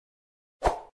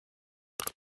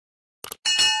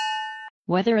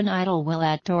Whether an idol will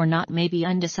act or not may be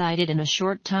undecided in a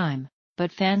short time,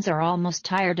 but fans are almost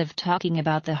tired of talking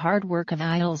about the hard work of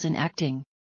idols in acting.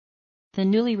 The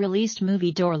newly released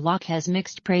movie Door Lock has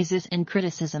mixed praises and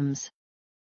criticisms.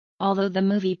 Although the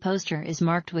movie poster is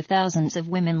marked with thousands of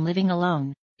women living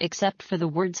alone, except for the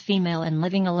words female and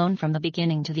living alone from the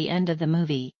beginning to the end of the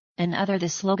movie, the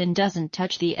slogan doesn't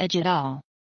touch the edge at all.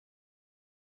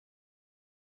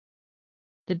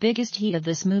 The biggest heat of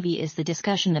this movie is the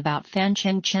discussion about fan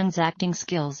Chengcheng's acting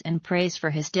skills and praise for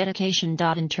his dedication.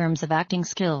 In terms of acting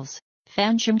skills,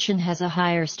 fan Chengcheng has a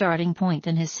higher starting point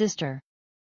than his sister.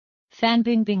 Fan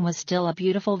Bingbing was still a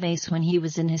beautiful vase when he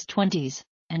was in his 20s,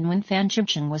 and when fan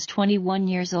Chengcheng was 21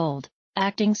 years old,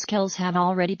 acting skills have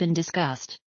already been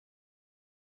discussed.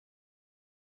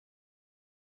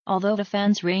 Although the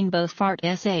fans' rainbow fart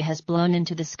essay has blown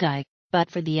into the sky,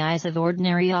 but for the eyes of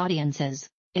ordinary audiences,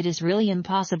 it is really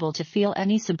impossible to feel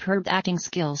any superb acting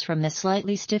skills from the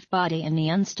slightly stiff body and the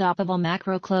unstoppable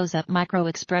macro close-up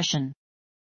micro-expression.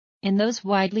 In those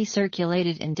widely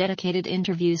circulated and dedicated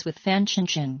interviews with fan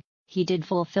Chengcheng, he did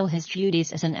fulfill his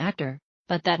duties as an actor,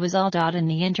 but that was all. In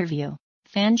the interview,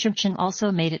 fan Chengcheng also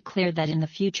made it clear that in the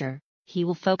future, he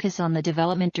will focus on the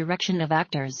development direction of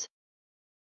actors.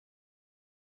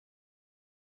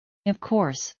 Of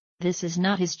course, this is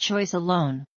not his choice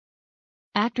alone.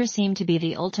 Actors seem to be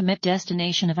the ultimate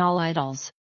destination of all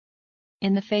idols.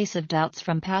 In the face of doubts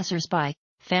from passers-by,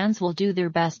 fans will do their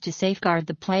best to safeguard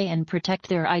the play and protect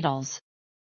their idols.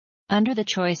 Under the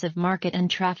choice of market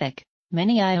and traffic,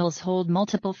 many idols hold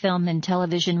multiple film and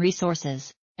television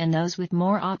resources, and those with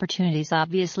more opportunities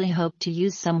obviously hope to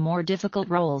use some more difficult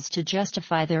roles to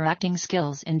justify their acting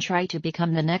skills and try to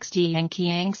become the next Yang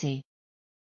Qiangxi.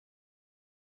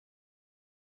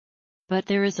 But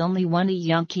there is only one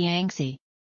Yang Qiangxi.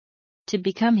 To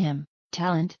become him,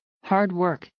 talent, hard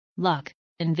work, luck,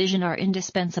 and vision are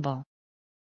indispensable.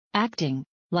 Acting,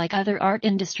 like other art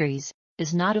industries,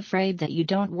 is not afraid that you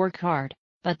don't work hard,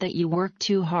 but that you work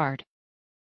too hard.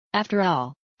 After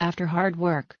all, after hard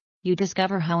work, you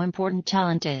discover how important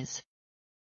talent is.